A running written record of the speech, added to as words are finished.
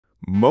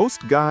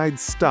Most guides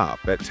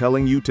stop at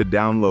telling you to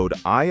download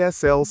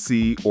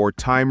ISLC or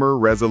Timer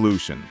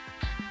Resolution.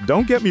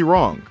 Don't get me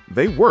wrong,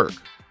 they work,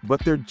 but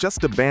they're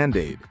just a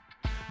band-aid.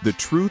 The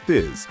truth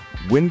is,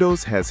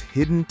 Windows has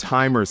hidden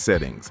timer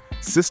settings,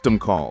 system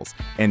calls,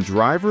 and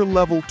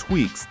driver-level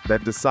tweaks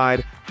that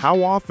decide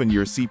how often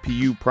your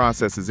CPU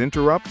processes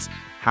interrupts,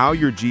 how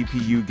your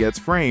GPU gets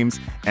frames,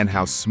 and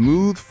how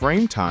smooth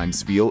frame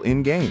times feel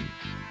in-game.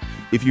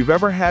 If you've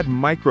ever had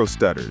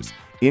microstutters,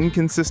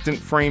 inconsistent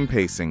frame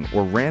pacing,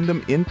 or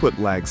random input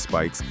lag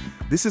spikes,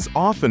 this is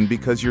often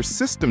because your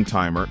system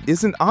timer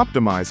isn't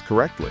optimized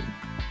correctly.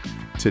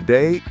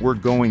 Today, we're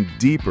going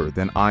deeper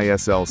than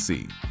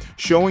ISLC,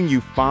 showing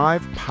you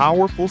 5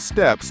 powerful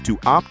steps to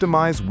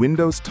optimize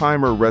Windows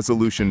timer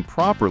resolution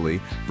properly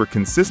for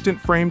consistent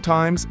frame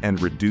times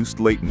and reduced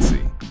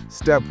latency.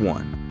 Step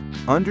 1.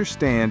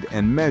 Understand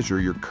and measure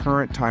your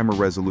current timer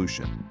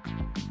resolution.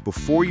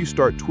 Before you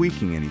start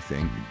tweaking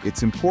anything,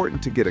 it's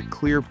important to get a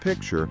clear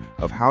picture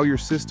of how your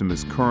system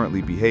is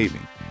currently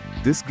behaving.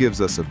 This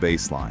gives us a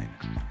baseline.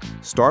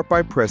 Start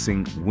by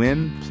pressing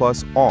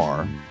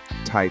Win+R,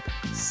 type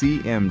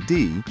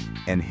CMD,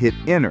 and hit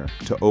Enter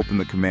to open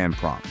the command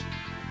prompt.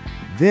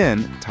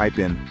 Then type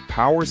in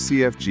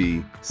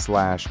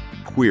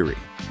powercfg/query.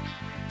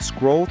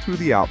 Scroll through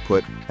the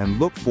output and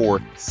look for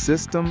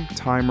System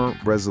Timer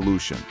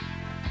Resolution.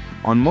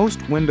 On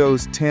most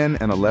Windows 10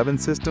 and 11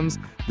 systems,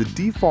 the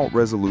default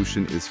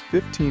resolution is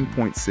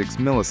 15.6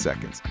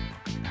 milliseconds.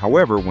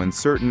 However, when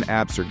certain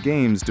apps or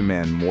games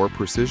demand more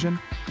precision,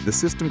 the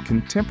system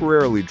can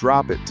temporarily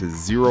drop it to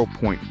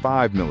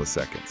 0.5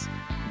 milliseconds.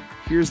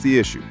 Here's the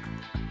issue.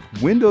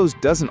 Windows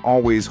doesn't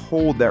always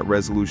hold that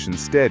resolution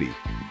steady.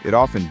 It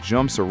often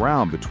jumps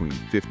around between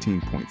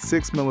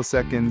 15.6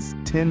 milliseconds,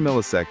 10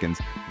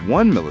 milliseconds,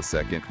 1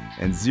 millisecond,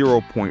 and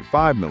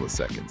 0.5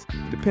 milliseconds,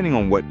 depending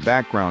on what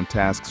background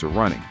tasks are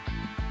running.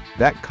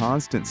 That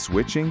constant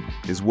switching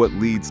is what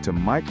leads to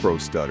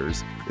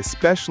microstutters,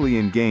 especially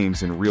in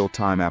games and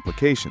real-time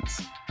applications.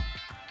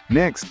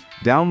 Next,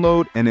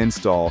 download and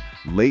install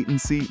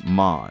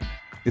latencyMon.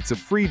 It's a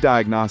free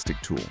diagnostic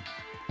tool.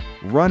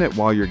 Run it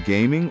while you're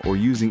gaming or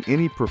using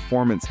any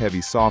performance-heavy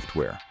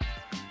software.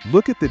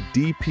 Look at the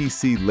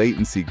DPC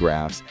latency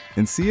graphs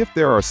and see if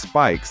there are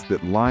spikes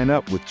that line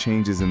up with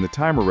changes in the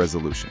timer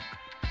resolution.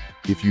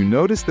 If you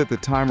notice that the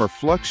timer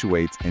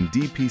fluctuates and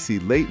DPC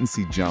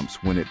latency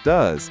jumps when it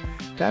does,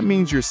 that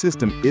means your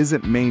system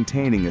isn't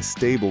maintaining a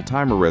stable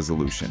timer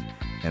resolution,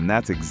 and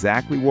that's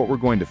exactly what we're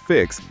going to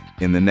fix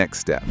in the next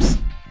steps.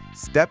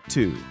 Step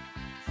 2.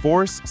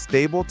 Force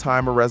stable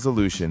timer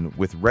resolution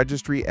with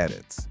registry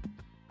edits.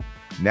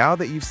 Now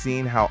that you've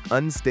seen how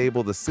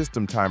unstable the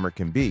system timer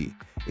can be,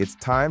 it's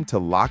time to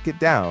lock it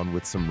down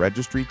with some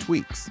registry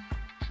tweaks.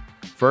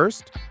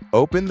 First,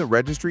 open the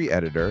registry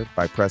editor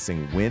by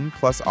pressing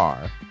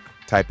Win+R,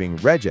 typing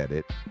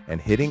regedit, and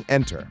hitting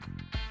Enter.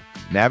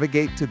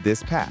 Navigate to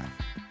this path.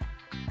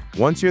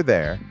 Once you're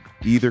there,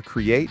 either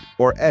create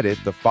or edit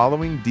the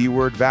following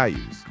DWORD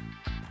values.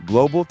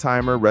 Global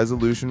timer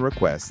resolution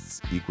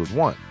requests equals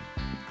 1.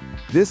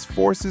 This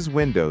forces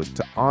Windows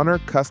to honor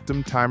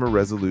custom timer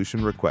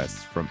resolution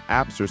requests from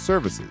apps or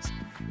services,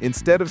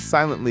 instead of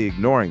silently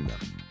ignoring them.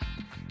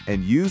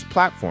 And use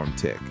platform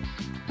tick,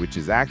 which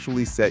is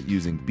actually set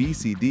using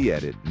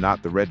BCDEdit,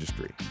 not the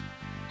registry.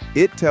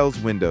 It tells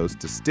Windows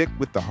to stick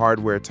with the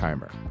hardware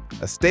timer,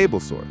 a stable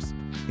source,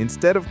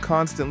 instead of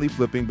constantly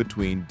flipping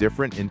between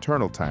different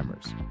internal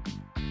timers.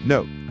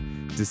 Note,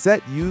 to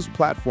set use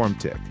platform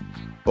tick,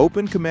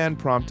 open command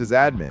prompt as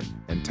admin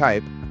and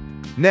type.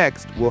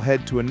 Next, we'll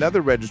head to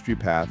another registry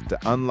path to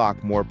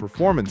unlock more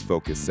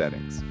performance-focused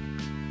settings.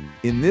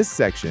 In this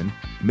section,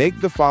 make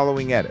the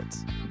following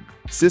edits.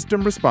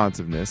 System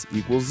responsiveness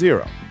equals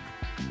 0.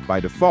 By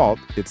default,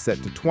 it's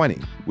set to 20,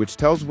 which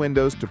tells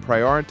Windows to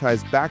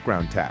prioritize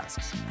background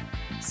tasks.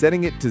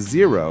 Setting it to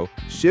 0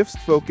 shifts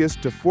focus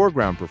to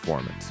foreground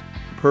performance,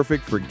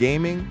 perfect for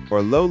gaming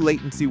or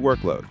low-latency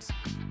workloads.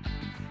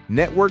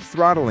 Network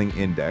throttling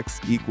index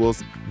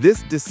equals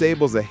this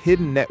disables a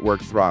hidden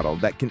network throttle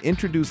that can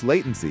introduce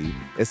latency,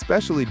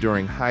 especially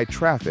during high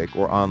traffic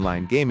or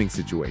online gaming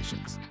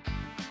situations.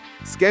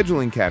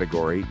 Scheduling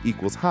category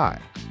equals high.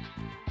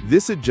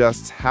 This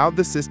adjusts how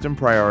the system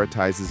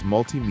prioritizes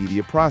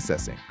multimedia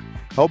processing,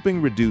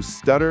 helping reduce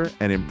stutter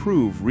and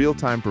improve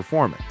real-time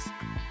performance.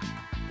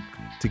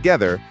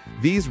 Together,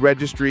 these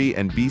registry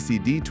and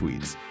BCD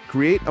tweaks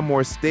create a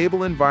more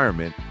stable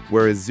environment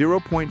where a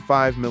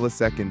 0.5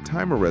 millisecond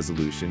timer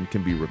resolution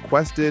can be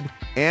requested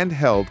and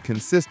held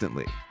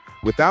consistently,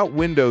 without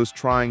Windows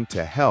trying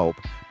to help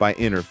by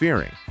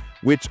interfering,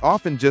 which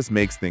often just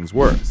makes things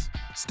worse.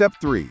 Step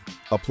 3.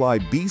 Apply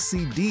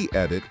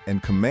BCDEdit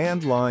and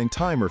command line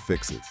timer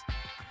fixes.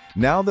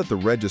 Now that the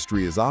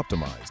registry is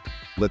optimized,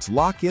 let's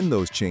lock in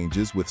those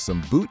changes with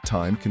some boot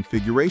time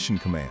configuration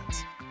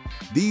commands.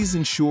 These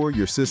ensure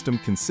your system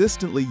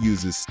consistently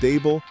uses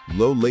stable,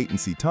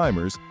 low-latency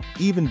timers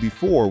even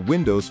before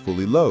Windows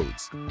fully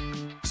loads.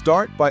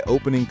 Start by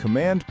opening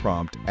Command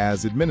Prompt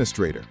as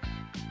administrator.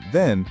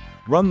 Then,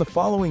 run the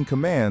following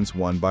commands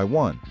one by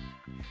one.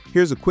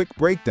 Here's a quick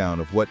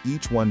breakdown of what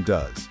each one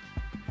does.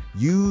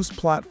 Use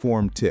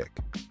platform tick.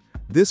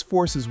 This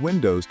forces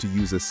Windows to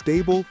use a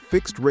stable,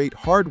 fixed-rate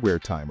hardware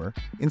timer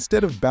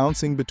instead of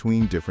bouncing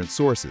between different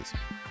sources.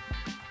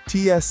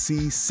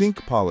 TSC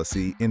sync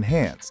policy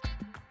enhanced.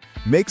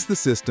 Makes the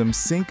system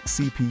sync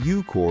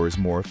CPU cores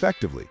more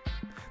effectively.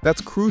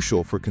 That's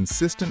crucial for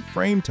consistent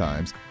frame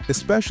times,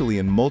 especially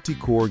in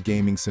multi-core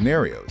gaming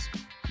scenarios.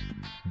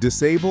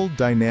 Disable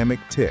dynamic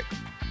tick.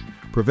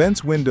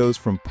 Prevents Windows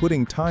from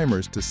putting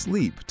timers to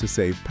sleep to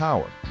save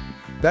power.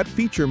 That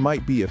feature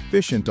might be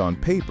efficient on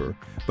paper,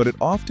 but it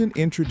often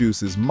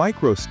introduces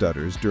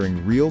microstutters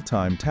during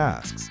real-time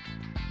tasks.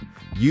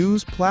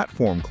 Use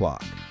platform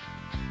clock.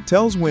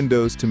 Tells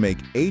Windows to make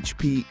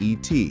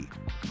HPET,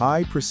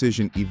 High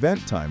Precision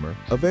Event Timer,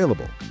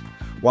 available.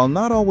 While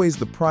not always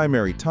the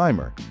primary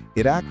timer,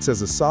 it acts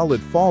as a solid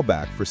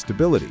fallback for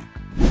stability.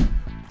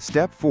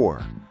 Step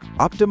 4.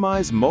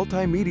 Optimize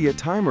multimedia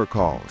timer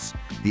calls,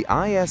 the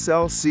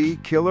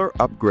ISLC killer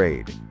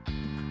upgrade.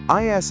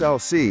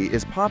 ISLC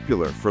is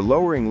popular for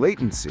lowering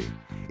latency.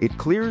 It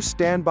clears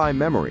standby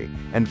memory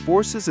and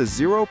forces a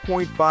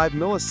 0.5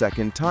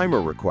 millisecond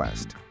timer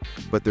request.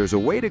 But there's a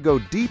way to go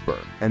deeper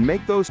and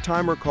make those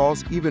timer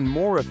calls even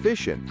more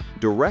efficient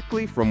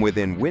directly from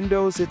within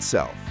Windows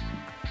itself.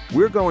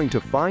 We're going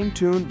to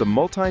fine-tune the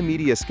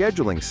multimedia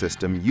scheduling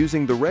system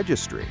using the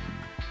registry.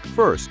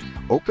 First,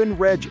 open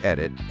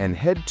Regedit and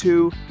head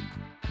to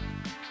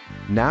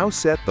Now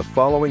set the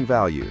following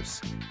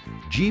values.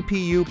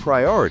 GPU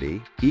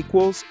priority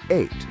equals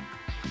 8.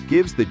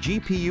 Gives the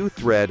GPU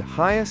thread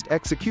highest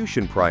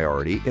execution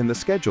priority in the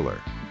scheduler.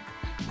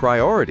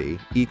 Priority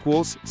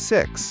equals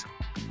 6.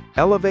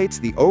 Elevates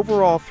the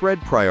overall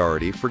thread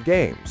priority for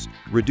games,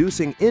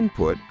 reducing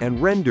input and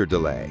render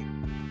delay.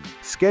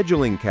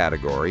 Scheduling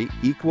category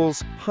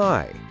equals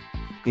high.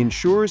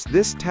 Ensures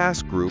this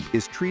task group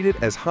is treated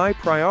as high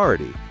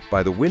priority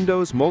by the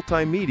Windows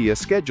Multimedia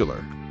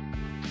Scheduler.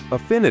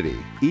 Affinity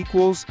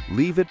equals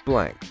leave it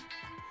blank.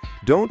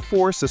 Don't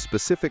force a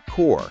specific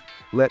core.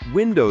 Let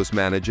Windows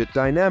manage it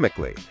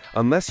dynamically,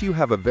 unless you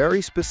have a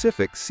very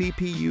specific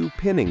CPU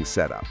pinning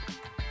setup.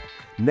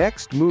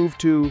 Next, move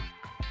to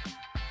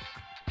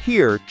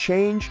Here,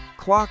 change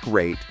clock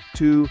rate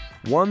to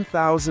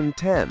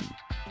 1010.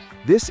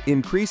 This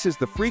increases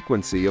the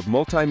frequency of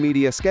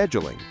multimedia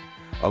scheduling.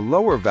 A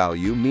lower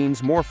value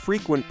means more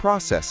frequent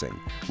processing,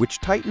 which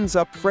tightens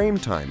up frame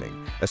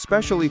timing,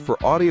 especially for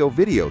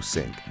audio-video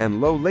sync and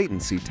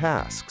low-latency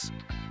tasks.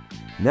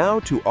 Now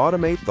to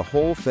automate the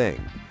whole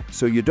thing,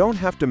 so you don't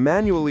have to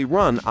manually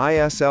run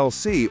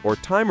ISLC or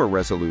timer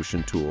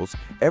resolution tools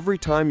every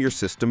time your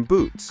system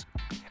boots.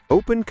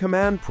 Open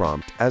Command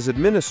Prompt as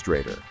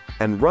administrator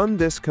and run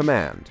this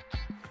command.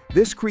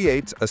 This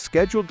creates a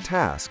scheduled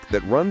task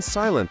that runs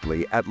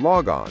silently at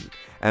logon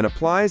and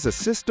applies a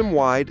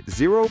system-wide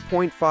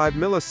 0.5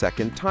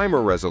 millisecond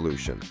timer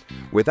resolution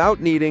without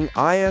needing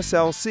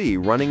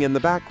ISLC running in the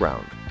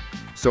background.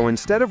 So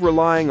instead of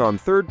relying on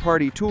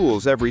third-party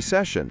tools every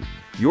session,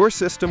 your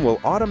system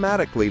will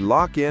automatically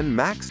lock in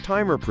max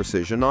timer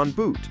precision on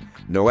boot.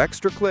 No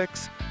extra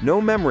clicks, no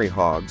memory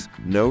hogs,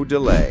 no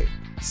delay.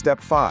 Step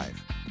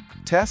 5.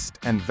 Test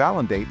and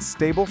validate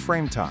stable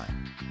frame time.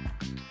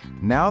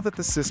 Now that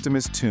the system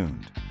is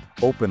tuned,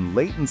 open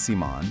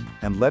latencyMon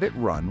and let it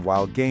run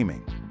while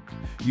gaming.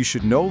 You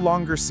should no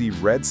longer see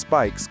red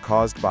spikes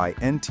caused by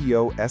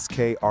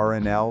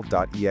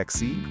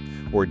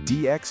NTOSKRNL.exe or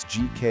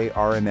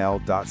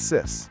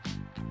DXGKRNL.sys.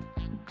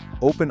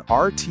 Open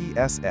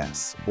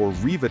RTSS or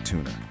Riva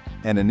Tuner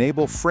and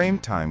enable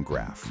FrameTime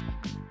Graph.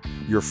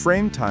 Your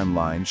FrameTime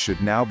line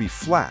should now be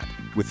flat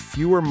with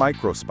fewer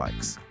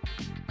microspikes.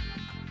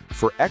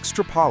 For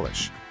extra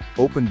polish,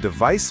 open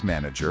Device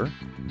Manager,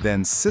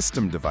 then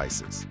System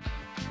Devices.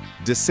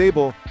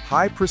 Disable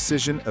High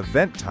Precision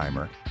Event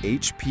Timer,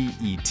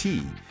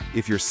 HPET,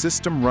 if your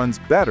system runs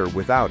better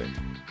without it.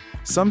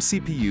 Some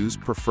CPUs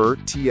prefer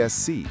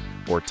TSC,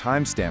 or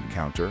timestamp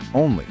counter,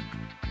 only.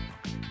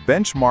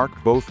 Benchmark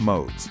both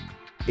modes,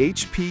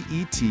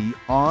 HPET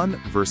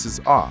on versus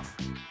off.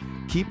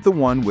 Keep the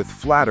one with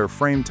flatter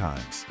frame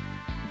times.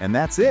 And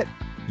that's it.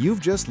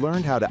 You've just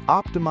learned how to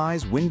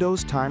optimize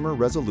Windows timer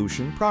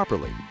resolution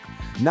properly.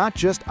 Not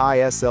just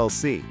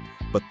ISLC,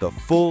 but the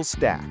full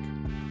stack.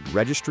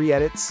 Registry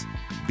edits,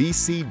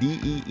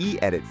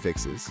 BCDEdit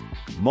fixes,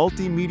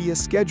 multimedia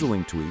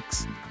scheduling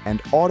tweaks,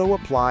 and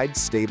auto-applied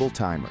stable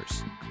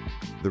timers.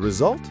 The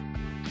result?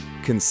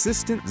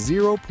 Consistent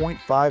 0.5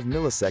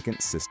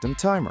 millisecond system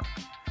timer.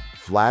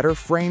 Flatter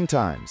frame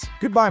times.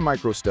 Goodbye,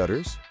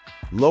 Microstutters.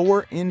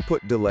 Lower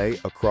input delay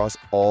across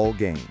all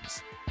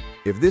games.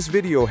 If this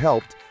video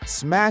helped,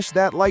 smash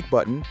that like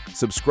button,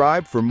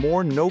 subscribe for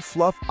more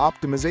no-fluff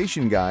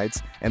optimization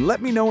guides, and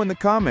let me know in the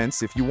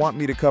comments if you want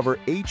me to cover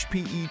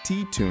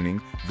HPET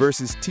tuning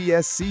versus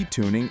TSC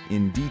tuning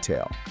in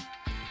detail.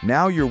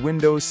 Now your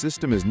Windows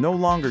system is no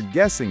longer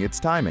guessing its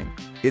timing.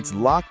 It's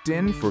locked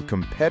in for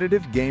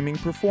competitive gaming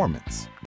performance.